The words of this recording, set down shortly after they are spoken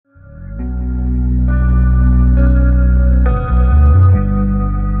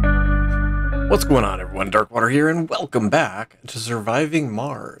What's going on, everyone? Darkwater here, and welcome back to Surviving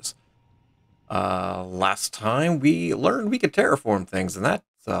Mars. Last time we learned we could terraform things, and that's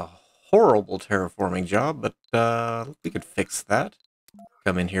a horrible terraforming job, but we could fix that.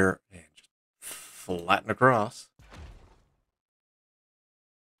 Come in here and just flatten across.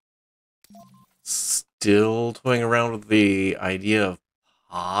 Still toying around with the idea of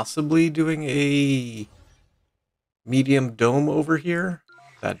possibly doing a medium dome over here.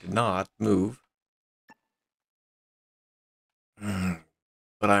 That did not move.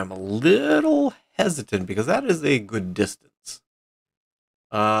 But I'm a little hesitant because that is a good distance.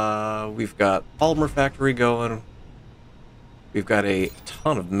 We've got polymer factory going. We've got a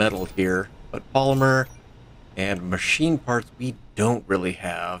ton of metal here, but polymer and machine parts we don't really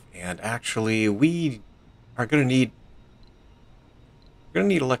have. And actually, we are gonna need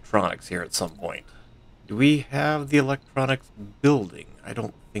electronics here at some point. Do we have the electronics building? I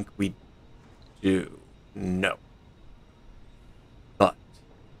don't think we do. No. But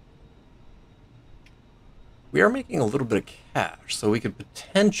we are making a little bit of cash, so we could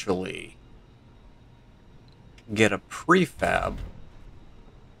potentially get a prefab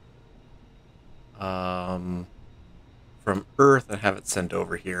from Earth and have it sent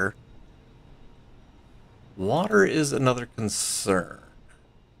over here. Water is another concern.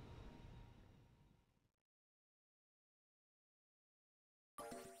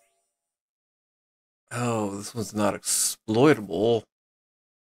 Oh, this one's not exploitable,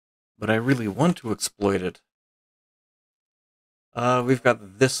 but I really want to exploit it. We've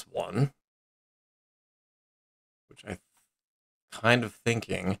got this one, which I'm kind of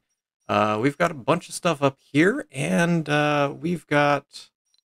thinking. We've got a bunch of stuff up here, and we've got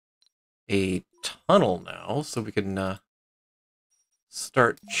a tunnel now, so we can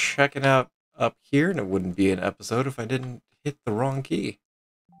start checking out up here, and it wouldn't be an episode if I didn't hit the wrong key.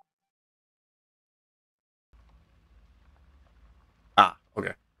 Ah,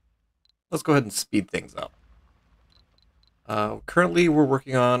 okay. Let's go ahead and speed things up. Currently, we're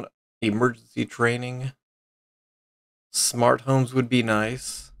working on emergency training. Smart homes would be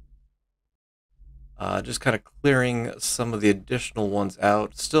nice. Just kind of clearing some of the additional ones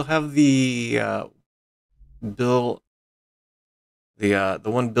out. Still have the bill, the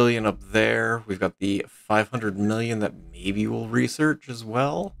 1 billion up there. We've got the 500 million that maybe we'll research as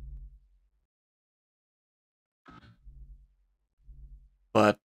well.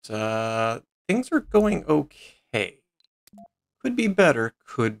 But things are going okay. Could be better,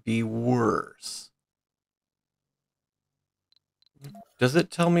 could be worse. Does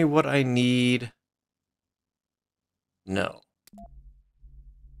it tell me what I need? No.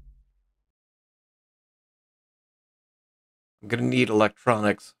 I'm going to need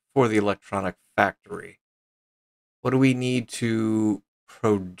electronics for the electronic factory. What do we need to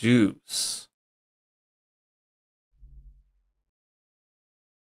produce?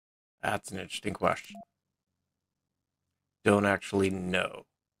 That's an interesting question. Don't actually know.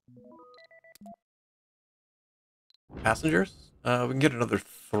 Passengers? We can get another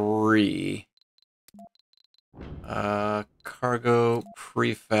 3. Cargo,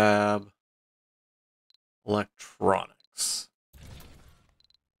 prefab, electronics.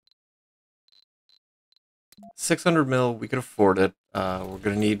 600 mil, we could afford it. We're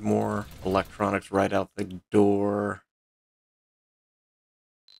going to need more electronics right out the door.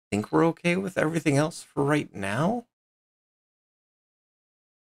 Think we're okay with everything else for right now?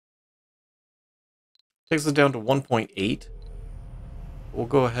 Takes us down to 1.8. We'll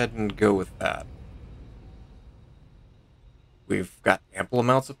go ahead and go with that. We've got ample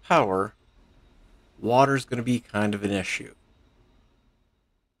amounts of power. Water's going to be kind of an issue.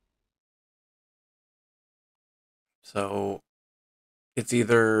 So it's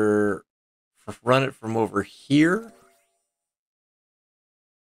either run it from over here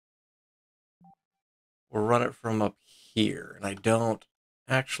or run it from up here. And I don't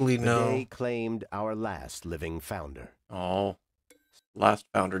actually know. The day claimed our last living founder. Oh, last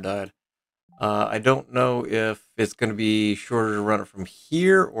founder died. I don't know if it's going to be shorter to run it from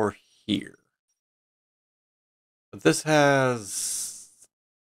here or here. But this has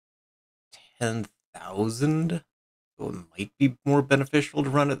 10,000, so it might be more beneficial to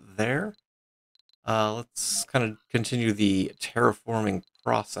run it there. Let's kind of continue the terraforming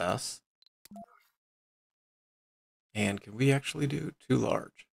process. And can we actually do too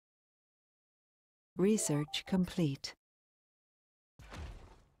large? Research complete.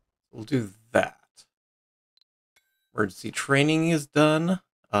 We'll do that. Emergency training is done.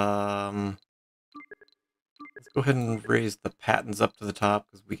 Let's go ahead and raise the patents up to the top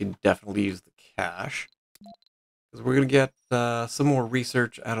because we can definitely use the cash. Because we're going to get some more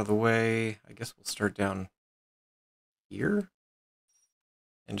research out of the way. I guess we'll start down here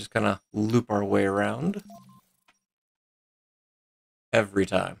and just kind of loop our way around every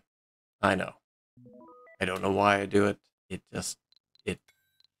time. I know. I don't know why I do it. It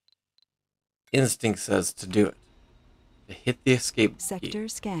instinct says to do it. To hit the escape key. Sector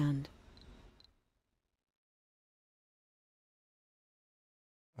scanned.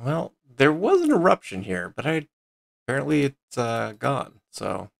 Well, there was an eruption here, but apparently it's gone.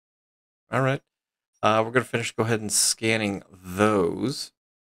 So, all right. We're going to finish, go ahead and scanning those.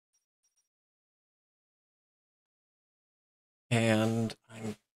 And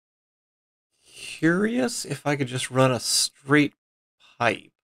I'm curious if I could just run a straight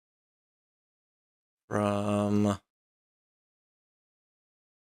pipe from...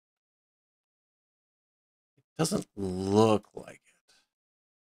 It doesn't look like it.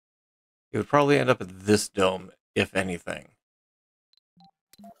 It would probably end up at this dome, if anything.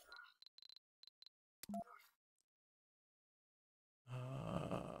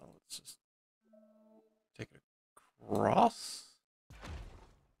 Let's just take it across.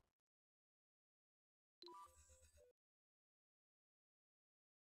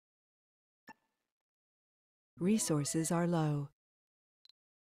 Resources are low.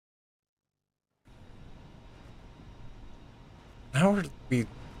 How are we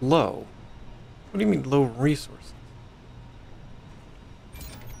low? What do you mean low resources?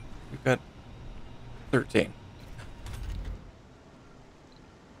 We've got 13.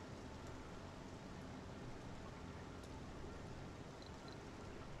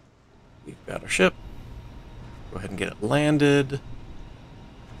 We've got our ship. Go ahead and get it landed.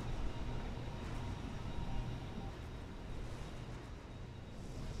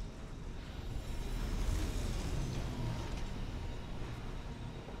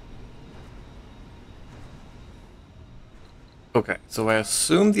 Okay, so I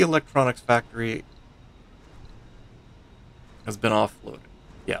assume the electronics factory has been offloaded.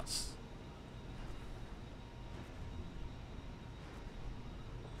 Yes.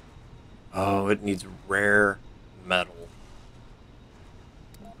 Oh, it needs rare metal.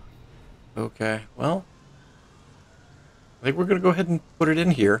 Okay, well, I think we're going to go ahead and put it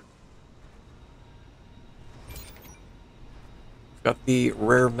in here. We've got the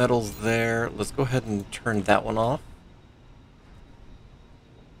rare metals there. Let's go ahead and turn that one off.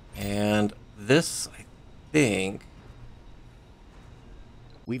 And this, I think...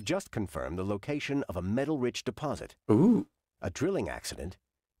 We've just confirmed the location of a metal-rich deposit. Ooh, A drilling accident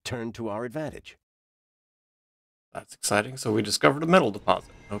turned to our advantage. that's exciting. So we discovered a metal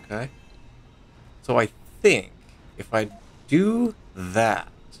deposit. Okay. So I think if I do that,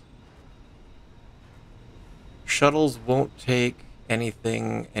 shuttles won't take any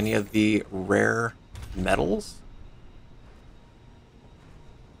of the rare metals,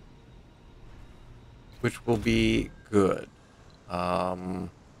 which will be good.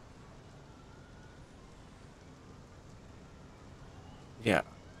 Yeah,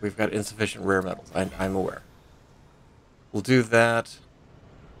 we've got insufficient rare metals. I'm aware. We'll do that.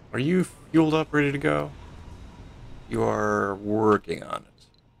 Are you fueled up, ready to go? You are working on it.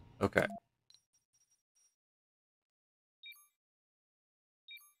 Okay.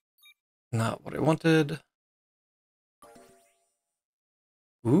 Not what I wanted.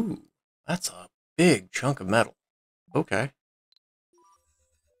 Ooh, that's a big chunk of metal. Okay.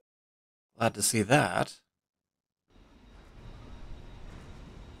 Glad to see that.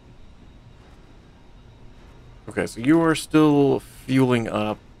 Okay, so you are still fueling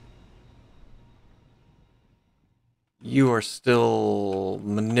up. You are still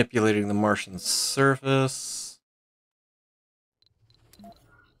manipulating the Martian surface.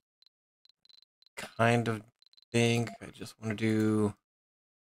 Kind of think I just want to do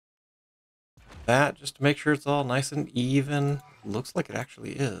that just to make sure it's all nice and even. Looks like it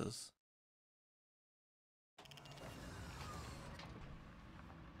actually is.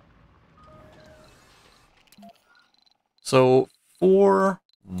 So, for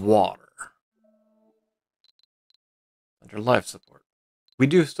water, under life support, we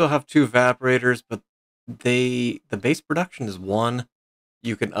do still have 2 evaporators, but the base production is 1.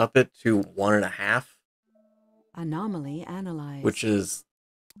 You can up it to 1.5, Anomaly analyzed. which is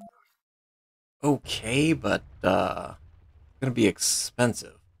okay, but gonna be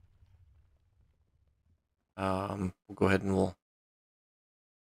expensive. We'll go ahead and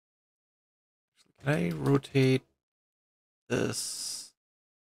can I rotate this?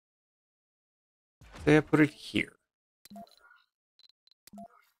 Say I put it here.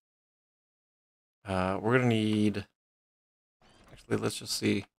 We're gonna need... Actually, let's just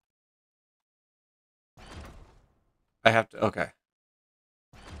see. I have to... Okay.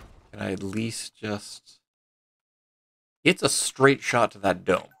 Can I at least just... It's a straight shot to that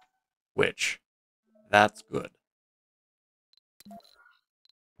dome, which... That's good.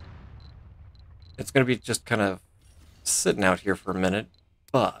 It's going to be just kind of sitting out here for a minute,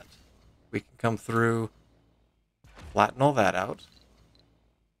 but we can come through, flatten all that out.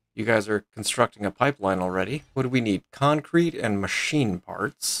 You guys are constructing a pipeline already. What do we need? Concrete and machine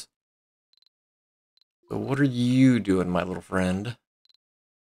parts. So what are you doing, my little friend?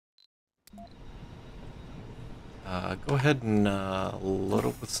 Go ahead and load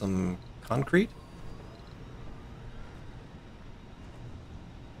up with some concrete.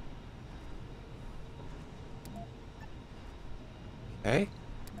 Okay.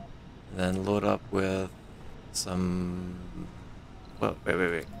 And then load up with some... Well,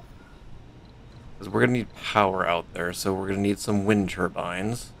 wait. Because we're going to need power out there, so we're going to need some wind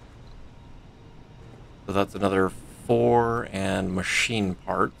turbines. So that's another 4 and machine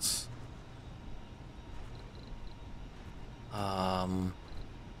parts.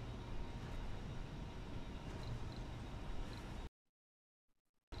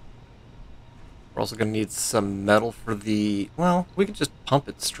 We're also going to need some metal for the... Well, we could just pump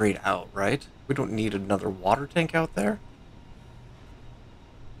it straight out, right? We don't need another water tank out there.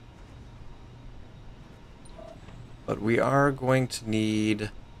 But we are going to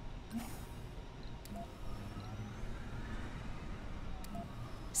need...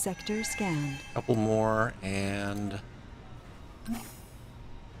 Sector scanned. a couple more, and...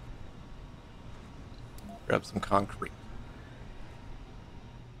 grab some concrete.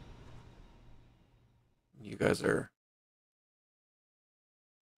 You guys are...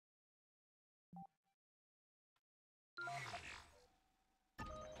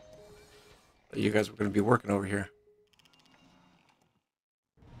 You guys are going to be working over here.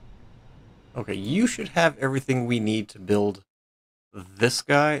 Okay, you should have everything we need to build this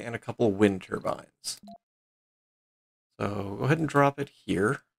guy and a couple wind turbines. So go ahead and drop it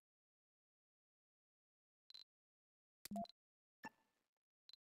here.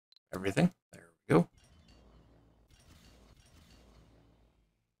 Everything. There we go.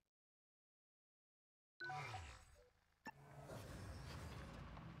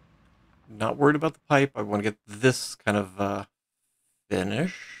 Not worried about the pipe. I want to get this kind of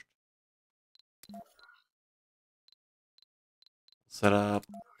finished. Set up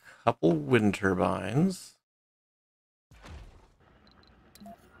a couple wind turbines.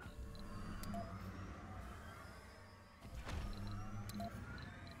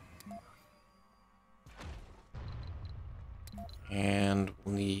 And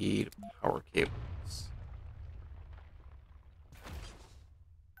we'll need power cables.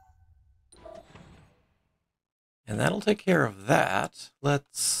 And that'll take care of that.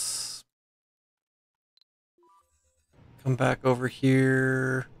 Let's come back over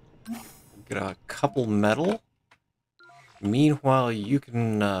here. Get a couple metal. Meanwhile, you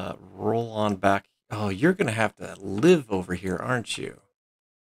can roll on back. Oh, you're going to have to live over here, aren't you?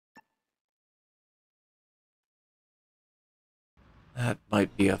 That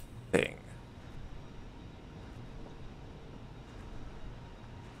might be a thing.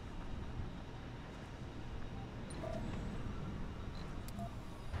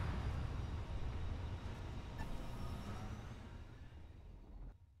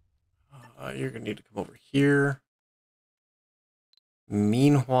 You're going to need to come over here.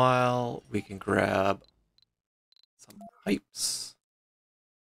 Meanwhile, we can grab some pipes.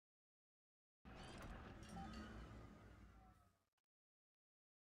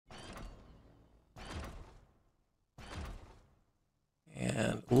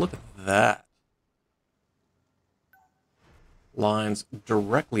 And look at that. Lines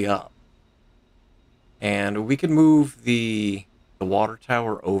directly up. And we can move the water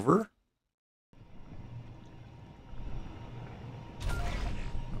tower over.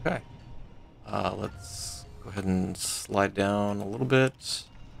 Okay. Let's go ahead and slide down a little bit. So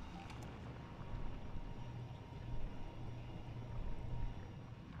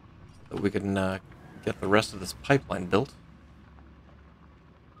that we can get the rest of this pipeline built.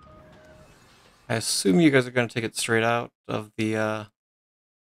 I assume you guys are going to take it straight out of the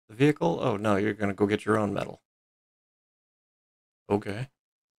vehicle? Oh, no, you're going to go get your own metal. Okay.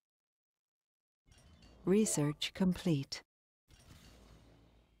 Research complete.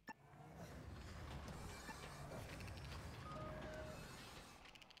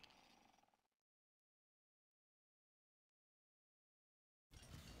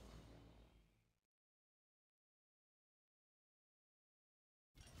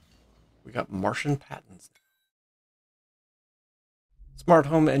 We got Martian patents. Smart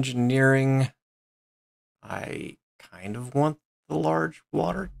home engineering. I kind of want the large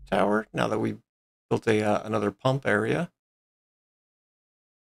water tower now that we built a another pump area.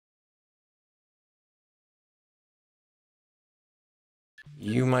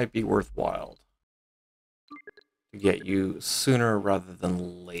 You might be worthwhile to get you sooner rather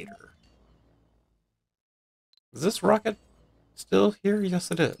than later. Is this rocket still here? Yes,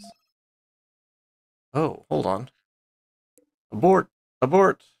 it is. Oh, hold on. Abort!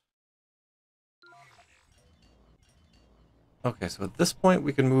 Abort! Okay, so at this point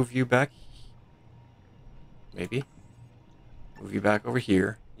we can move you back. Maybe. Move you back over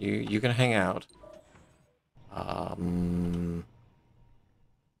here. You can hang out.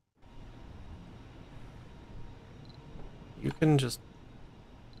 You can just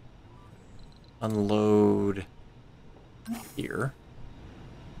unload here.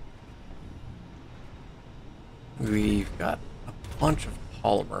 We've got a bunch of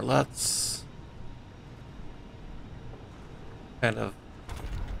polymer. Let's kind of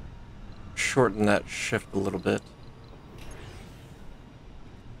shorten that shift a little bit.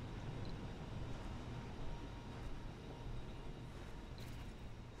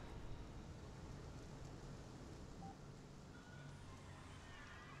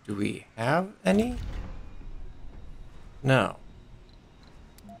 Do we have any? No.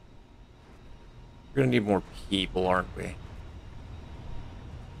 We're gonna need more people, aren't we? I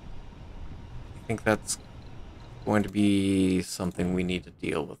think that's going to be something we need to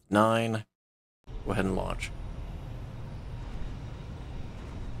deal with. 9. Go ahead and launch.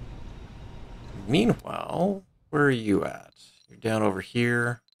 Meanwhile, where are you at? You're down over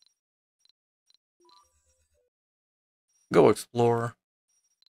here. Go explore.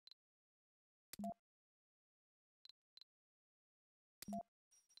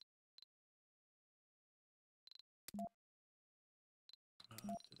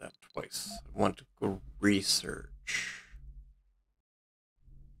 Did that twice. I want to go research.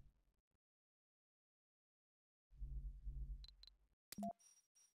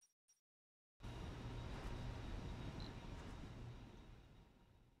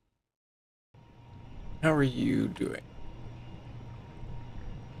 How are you doing?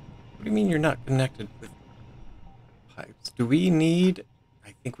 What do you mean you're not connected with pipes? Do we need...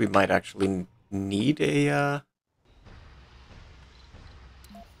 I think we might actually need a,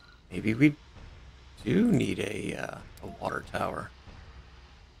 maybe we do need a water tower.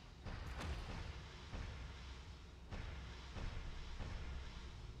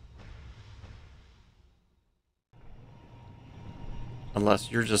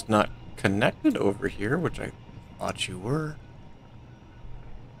 Unless you're just not connected over here, which I thought you were.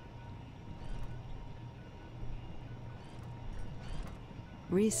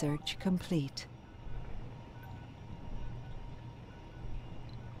 Research complete.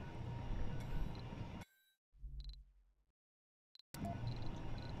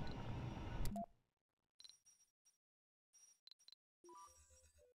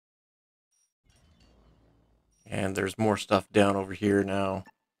 And there's more stuff down over here now.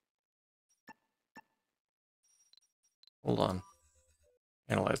 Hold on.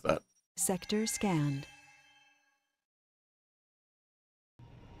 Analyze that. Sector scanned.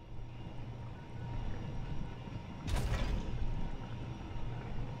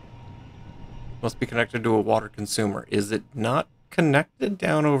 Must be connected to a water consumer. Is it not connected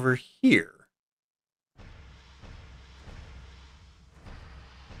down over here?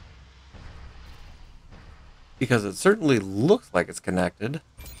 Because it certainly looks like it's connected.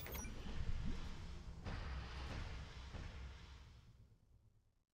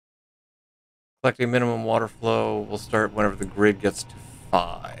 Collecting minimum water flow will start whenever the grid gets to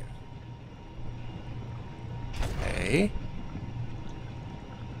 5. Okay.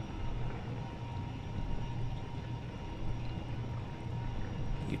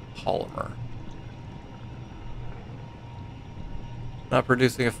 Need polymer. Not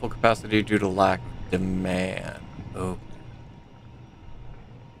producing at full capacity due to lack of demand. Okay.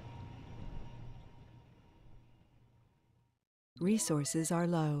 Resources are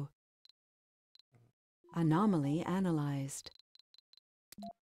low. Anomaly analyzed.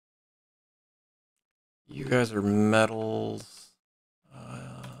 You guys are metals.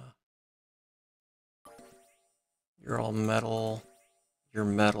 You're all metal. You're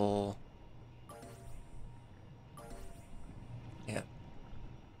metal. Can't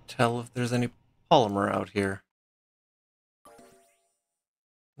tell if there's any polymer out here.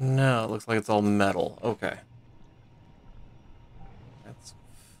 No, it looks like it's all metal. Okay. That's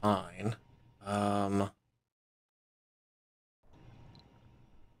fine.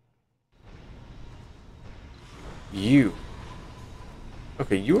 You.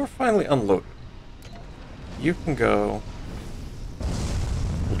 Okay, you are finally unloaded. You can go.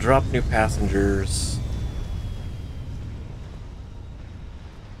 We'll drop new passengers.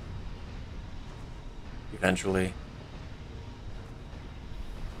 Eventually.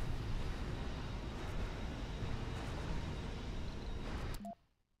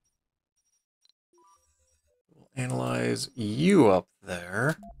 We'll analyze you up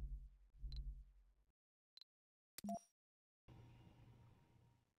there.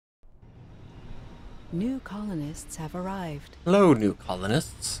 New colonists have arrived. Hello, new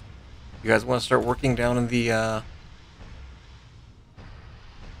colonists. You guys want to start working down in the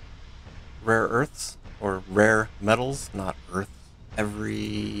rare earths? Or rare metals, not earth.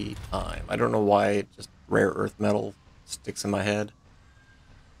 Every time. I don't know why just rare earth metal sticks in my head.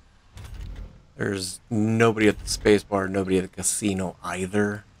 There's nobody at the spacebar, nobody at the casino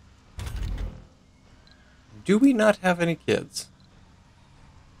either. Do we not have any kids?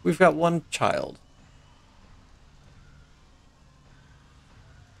 We've got one child.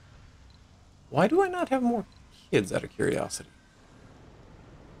 Why do I not have more kids out of curiosity?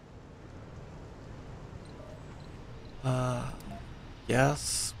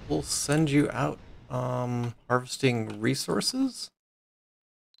 Yes, we'll send you out, harvesting resources?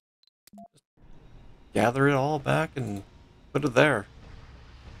 Gather it all back and put it there.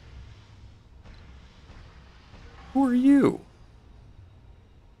 Who are you?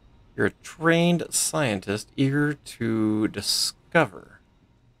 You're a trained scientist eager to discover.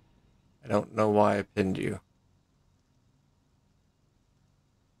 I don't know why I pinned you.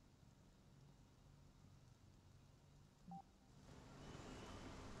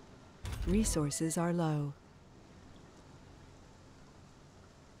 Resources are low.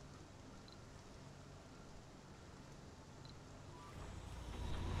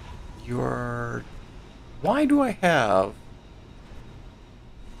 You're... Why do I have...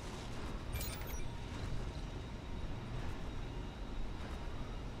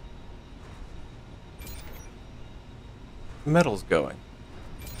 metals going?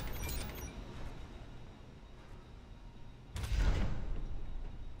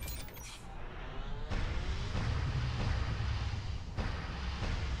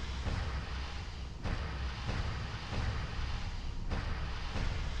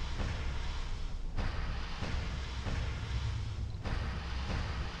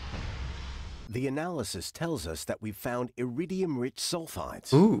 The analysis tells us that we've found iridium-rich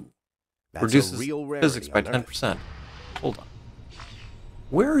sulfides. Ooh. That's Reduces a real rarity physics by on Earth. 10%. Hold on.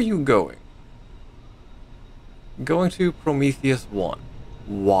 Where are you going? Going to Prometheus 1.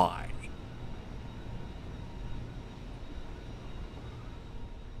 Why?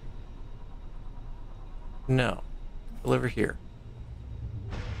 No. Deliver here.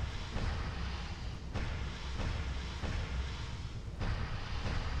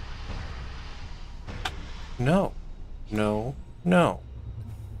 No. No. No.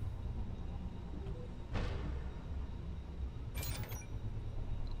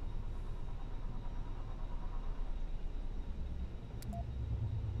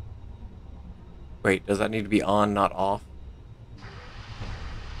 Wait, does that need to be on, not off?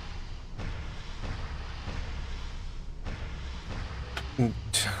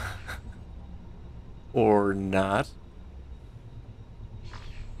 Or not?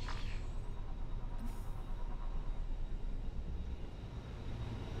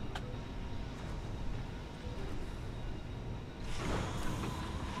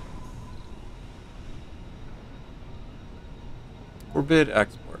 Forbid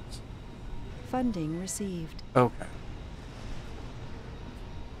exports. Funding received. Okay.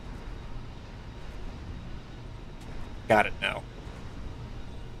 Got it now.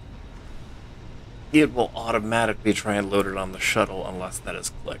 It will automatically try and load it on the shuttle unless that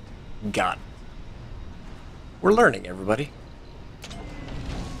is clicked. Got it. We're learning, everybody.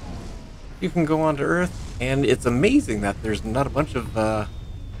 You can go onto Earth, and it's amazing that there's not a bunch of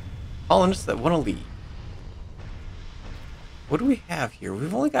colonists that want to leave. What do we have here?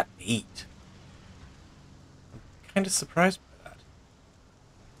 We've only got 8. I'm kind of surprised by that.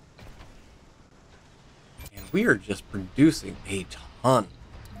 And we are just producing a ton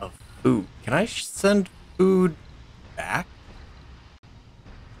of food. Can I send food back?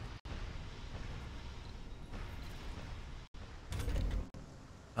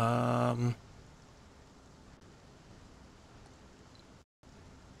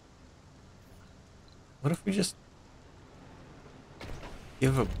 What if we just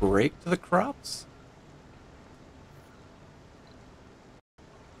give a break to the crops?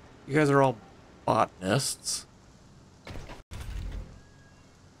 You guys are all botanists.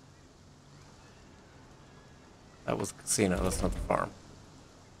 That was a casino, that's not the farm.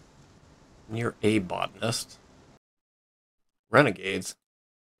 Near a botanist. Renegades.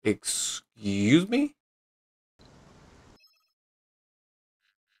 Excuse me?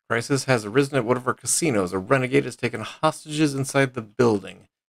 Crisis has arisen at one of our casinos. A renegade has taken hostages inside the building.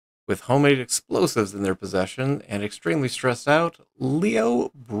 With homemade explosives in their possession and extremely stressed out,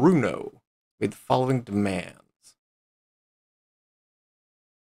 Leo Bruno made the following demands.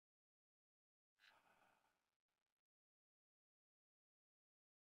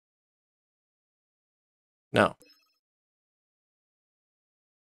 No.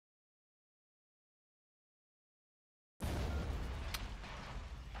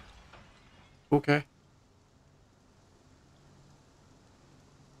 Okay.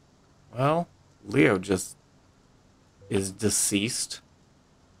 Well, Leo just is deceased.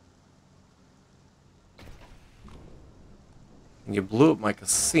 And you blew up my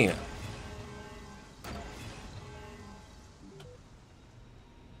casino.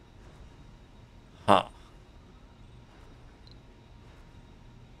 Huh.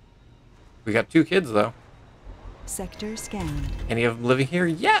 We got 2 kids, though. Sector scanned. Any of them living here?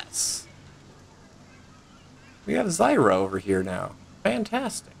 Yes! We have Zyra over here now.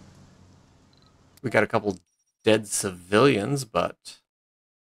 Fantastic. We got a couple dead civilians, but...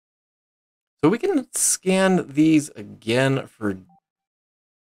 So we can scan these again for...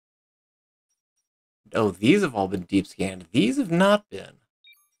 Oh, these have all been deep scanned. These have not been.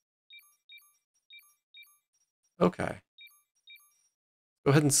 Okay.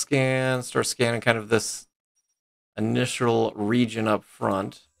 Go ahead and scan, start scanning kind of this initial region up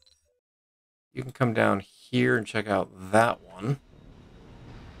front. You can come down here and check out that one.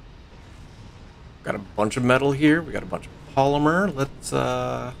 Got a bunch of metal here. We got a bunch of polymer. Let's,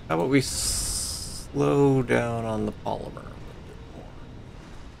 how about we slow down on the polymer a little bit more.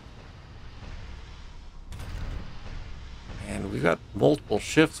 And we've got multiple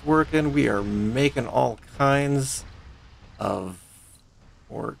shifts working. We are making all kinds of,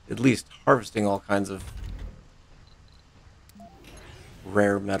 or at least harvesting all kinds of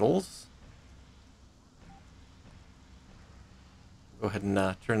rare metals. Go ahead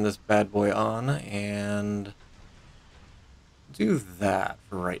and turn this bad boy on and do that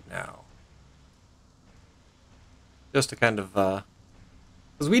for right now. Just to kind of,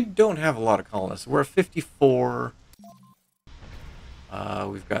 because we don't have a lot of colonists. We're at 54.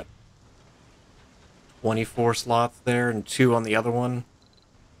 We've got 24 slots there and 2 on the other one.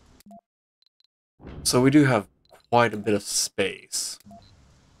 So we do have quite a bit of space.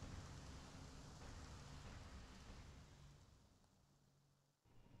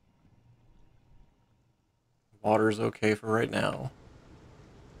 Water's okay for right now.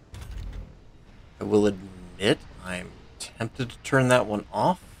 I will admit I'm tempted to turn that one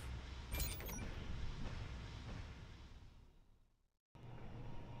off.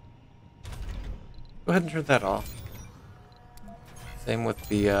 Go ahead and turn that off. Same with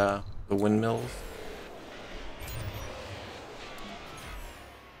the windmills.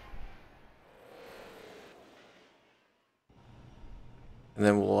 And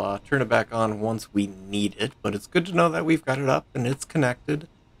then we'll turn it back on once we need it. But it's good to know that we've got it up and it's connected.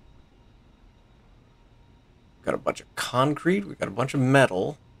 Got a bunch of concrete. We got a bunch of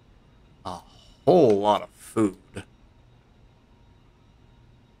metal. A whole lot of food.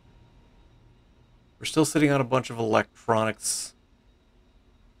 We're still sitting on a bunch of electronics.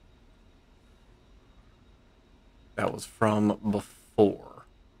 That was from before.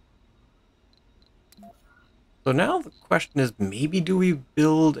 So now the question is, maybe do we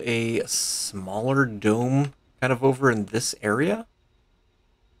build a smaller dome kind of over in this area?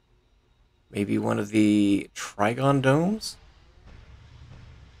 Maybe one of the Trigon domes?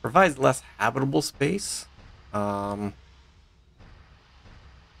 Provides less habitable space. This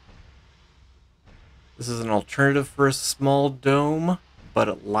is an alternative for a small dome, but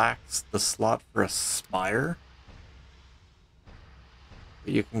it lacks the slot for a spire.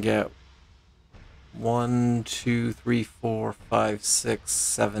 But you can get 1, 2, 3, 4, 5, 6,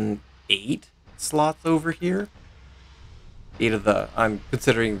 7, 8 slots over here. 8 of the, I'm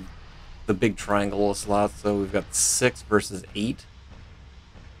considering the big triangle slots, so we've got 6 versus 8.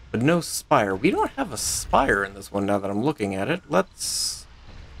 But no spire. We don't have a spire in this one now that I'm looking at it. Let's...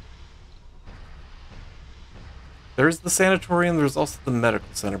 There's the sanatorium, there's also the medical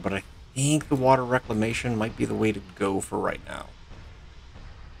center, but I think the water reclamation might be the way to go for right now.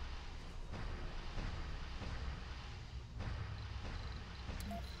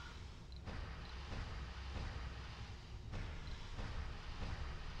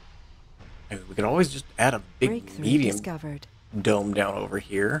 I mean, we could always just add a big Breakthrough medium discovered. dome down over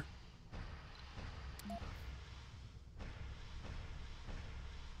here.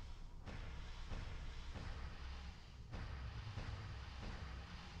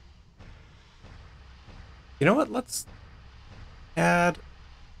 You know what? Let's add...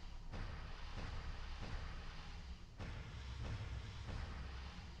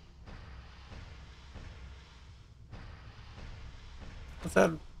 Let's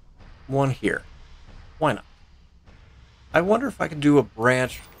add one here. Why not? I wonder if I could do a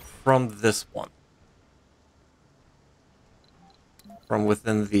branch from this one. From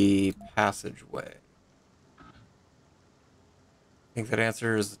within the passageway. I think that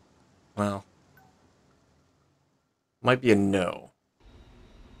answer is, well, might be a no.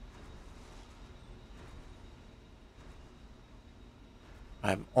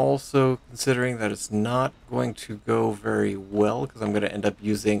 I'm also considering that it's not going to go very well because I'm going to end up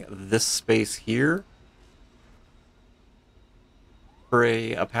using this space here for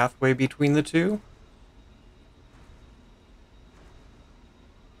a pathway between the two.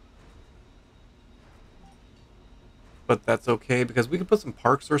 But that's okay because we could put some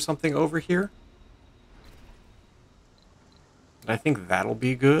parks or something over here. And I think that'll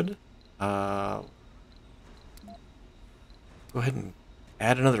be good. Go ahead and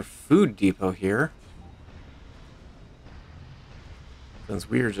add another food depot here. Since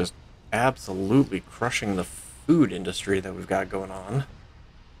we are just absolutely crushing the food industry that we've got going on.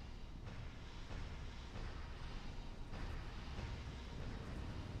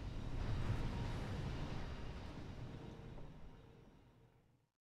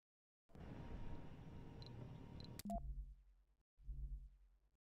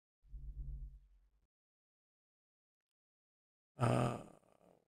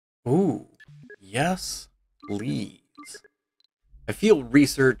 Ooh, yes, please. I feel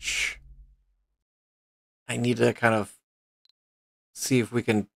research. I need to kind of see if we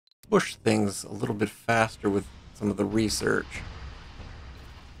can push things a little bit faster with some of the research.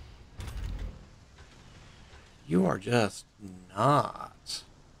 You are just not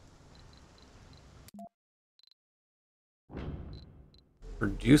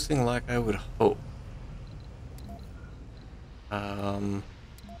producing like I would hope.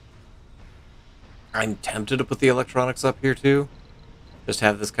 I'm tempted to put the electronics up here too. Just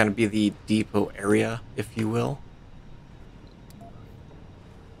have this kind of be the depot area, if you will.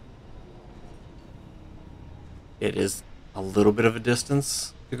 It is a little bit of a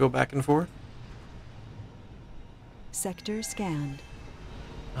distance to go back and forth. Sector scanned.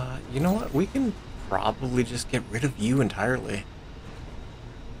 You know what? We can probably just get rid of you entirely.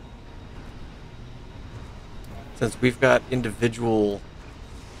 Since we've got individual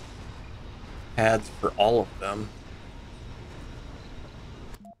pads for all of them.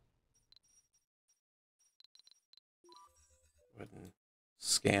 Go ahead and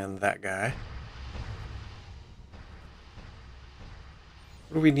scan that guy.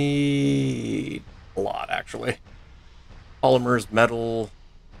 What do we need? A lot, actually. Polymers, metal.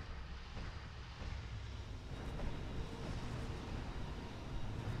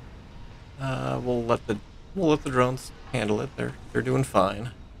 We'll let the drones handle it. They're doing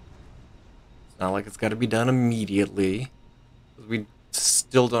fine. It's not like it's got to be done immediately. We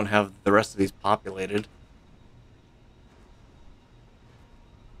still don't have the rest of these populated.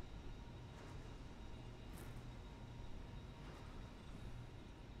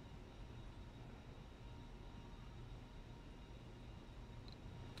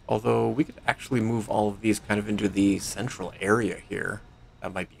 Although we could actually move all of these kind of into the central area here.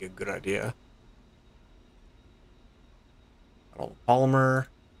 That might be a good idea. Got all the polymer.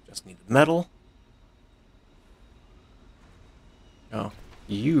 Just need the metal. Oh,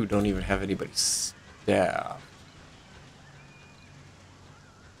 you don't even have anybody staff.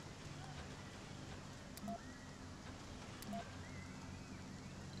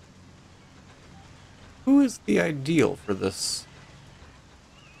 Who is the ideal for this?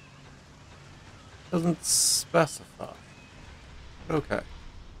 Doesn't specify. Okay.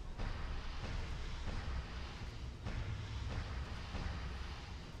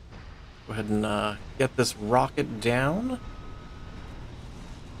 Go ahead and get this rocket down.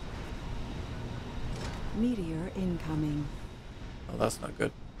 Meteor incoming. Oh, that's not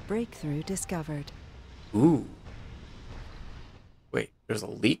good. Breakthrough discovered. Ooh. Wait, there's a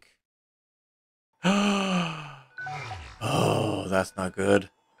leak? Oh, that's not good.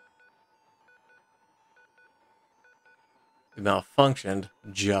 It malfunctioned.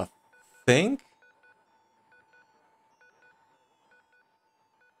 Just think?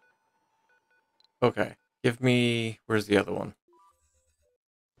 Okay. Give me... Where's the other one?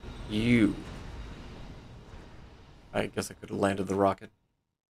 You. I guess I could have landed the rocket.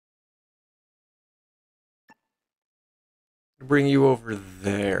 Bring you over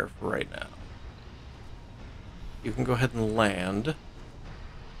there for right now. You can go ahead and land.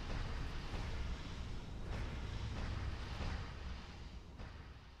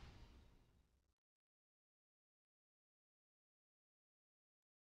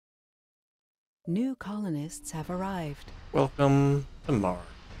 New colonists have arrived. Welcome to Mars.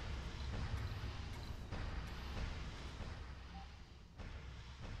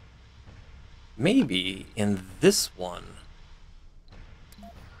 Maybe in this one,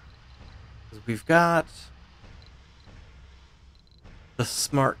 'cause we've got the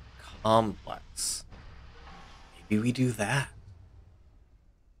smart complex. Maybe we do that.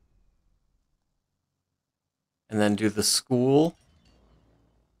 And then do the school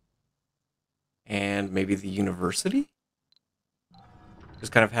and maybe the university.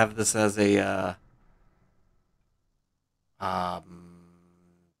 Just kind of have this as a,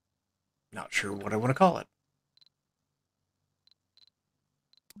 not sure what I want to call it.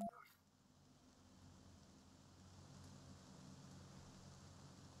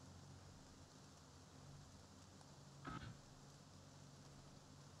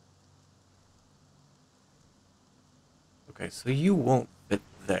 Okay, so you won't fit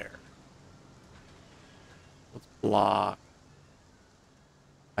there. Let's block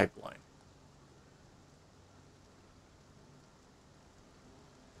pipeline.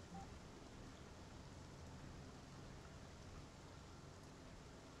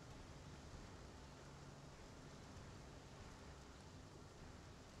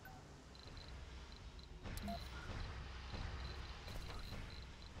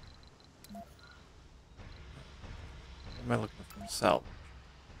 What am I looking for? Salvage.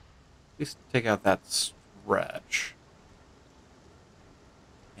 At least take out that stretch.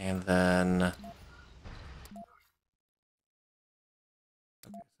 And then...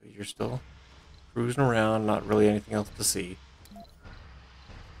 Okay, so you're still cruising around, not really anything else to see.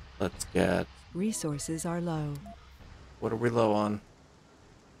 Let's get... Resources are low. What are we low on?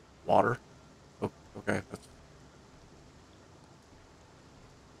 Water? Oh, okay, that's...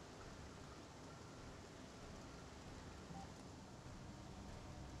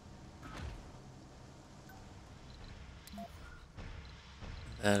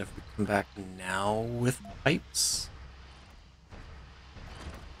 And if we come back now with pipes...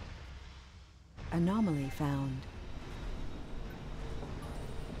 Anomaly found.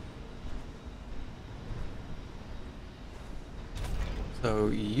 So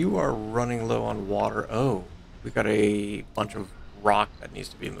you are running low on water. Oh, we got a bunch of rock that needs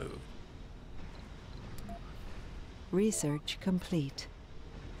to be moved. Research complete.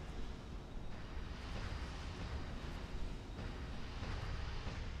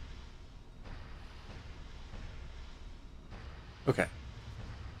 Okay.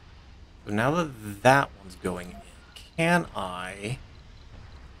 So now that that one's going in, can I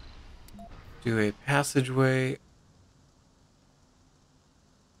do a passageway?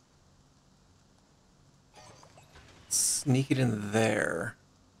 Sneak it in there.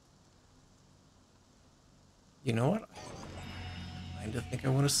 You know what? I kind of think I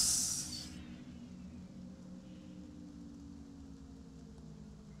want to...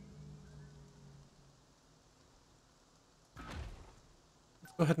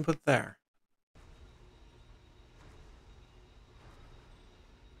 Let's go ahead and put it there.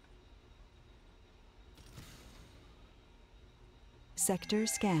 Sector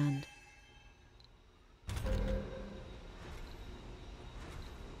scanned.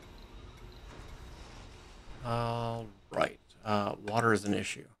 All right. Water is an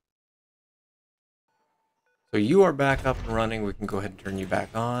issue. So you are back up and running. We can go ahead and turn you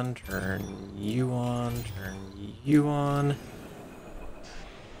back on. Turn you on. Turn you on. Okay.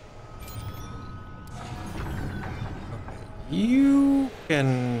 You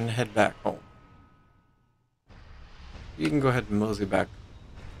can head back home. You can go ahead and mosey back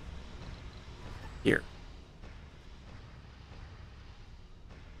here.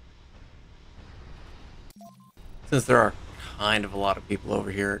 Since there are kind of a lot of people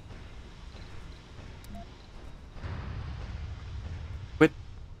over here. Quit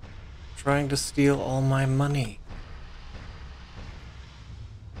trying to steal all my money.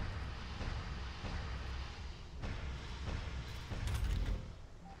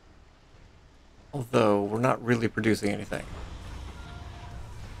 Although, we're not really producing anything.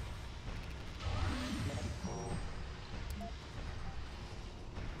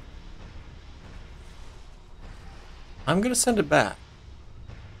 I'm going to send it back.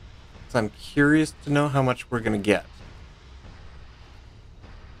 Because I'm curious to know how much we're going to get.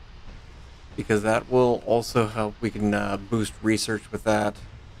 Because that will also help. We can boost research with that.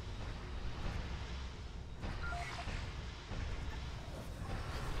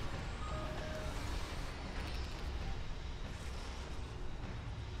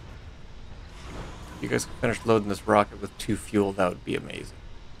 If you guys can finish loading this rocket with 2 fuel, that would be amazing.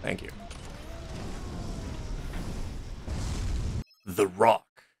 Thank you. The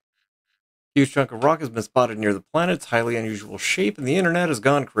Rock. Huge chunk of rock has been spotted near the planet's highly unusual shape, and the internet has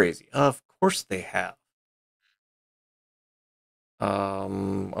gone crazy. Of course they have.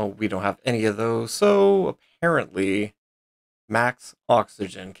 Oh, we don't have any of those, so apparently Max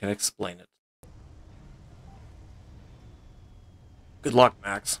Oxygen can explain it. Good luck,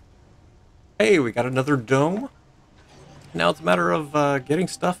 Max. Hey, we got another dome. Now it's a matter of getting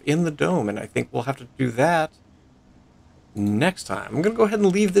stuff in the dome, and I think we'll have to do that next time. I'm going to go ahead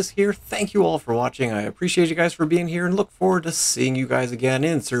and leave this here. Thank you all for watching. I appreciate you guys for being here, and look forward to seeing you guys again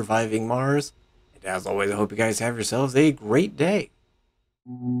in Surviving Mars. And as always, I hope you guys have yourselves a great day.